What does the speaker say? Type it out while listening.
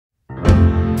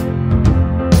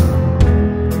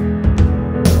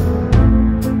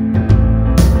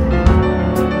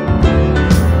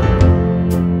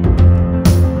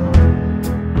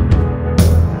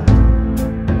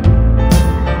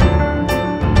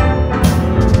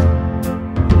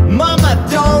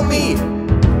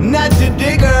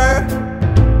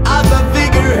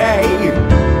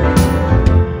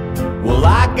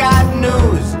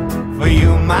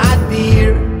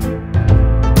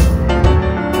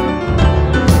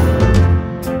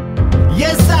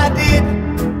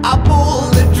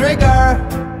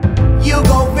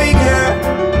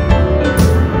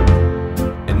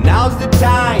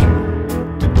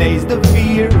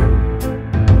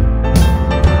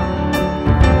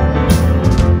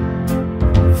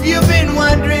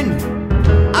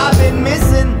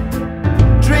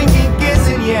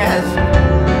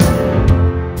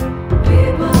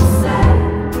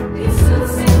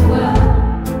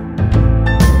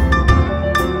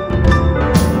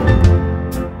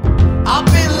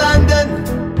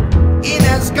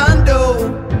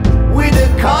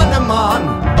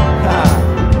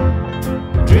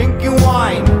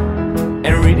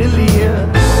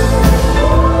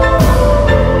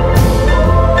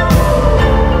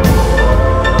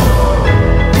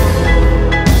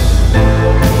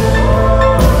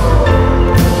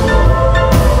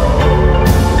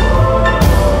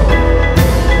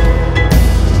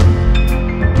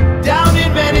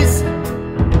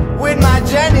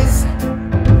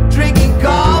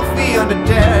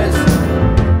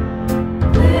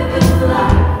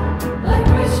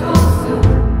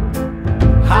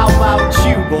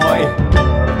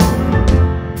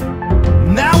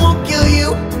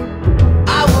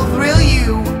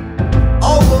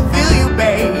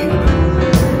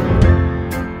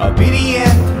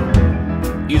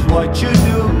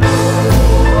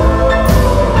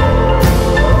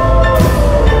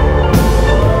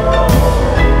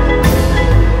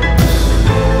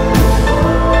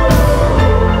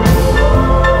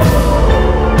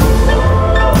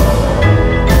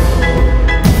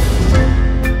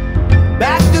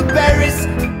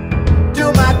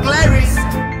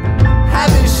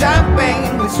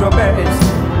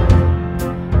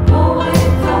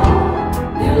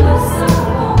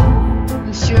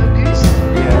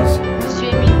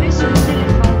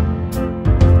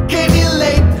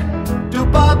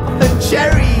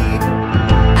cherry,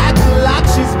 acting like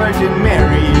she's Virgin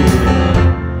Mary,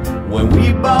 when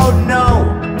we both know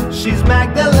she's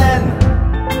Magdalena.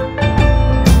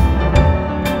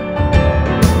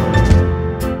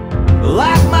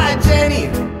 Like my Jenny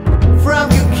from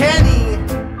Kenny,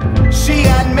 she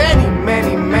had many,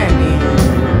 many, many.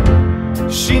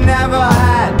 She never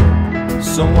had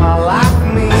someone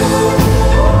like me.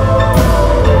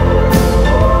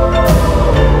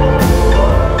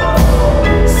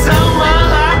 Someone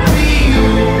like me.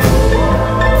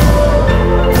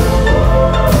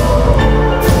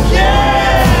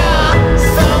 Yeah,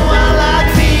 someone like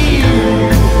me.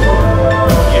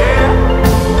 Yeah.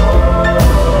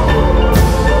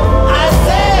 I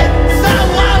said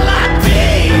someone like me.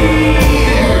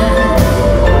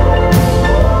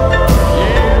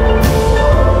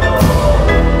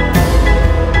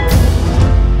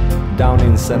 Down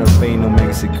in Santa Fe, New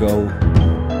Mexico,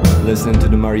 listening to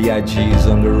the mariachis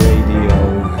on the radio,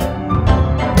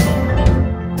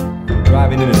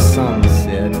 driving in the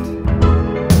sunset.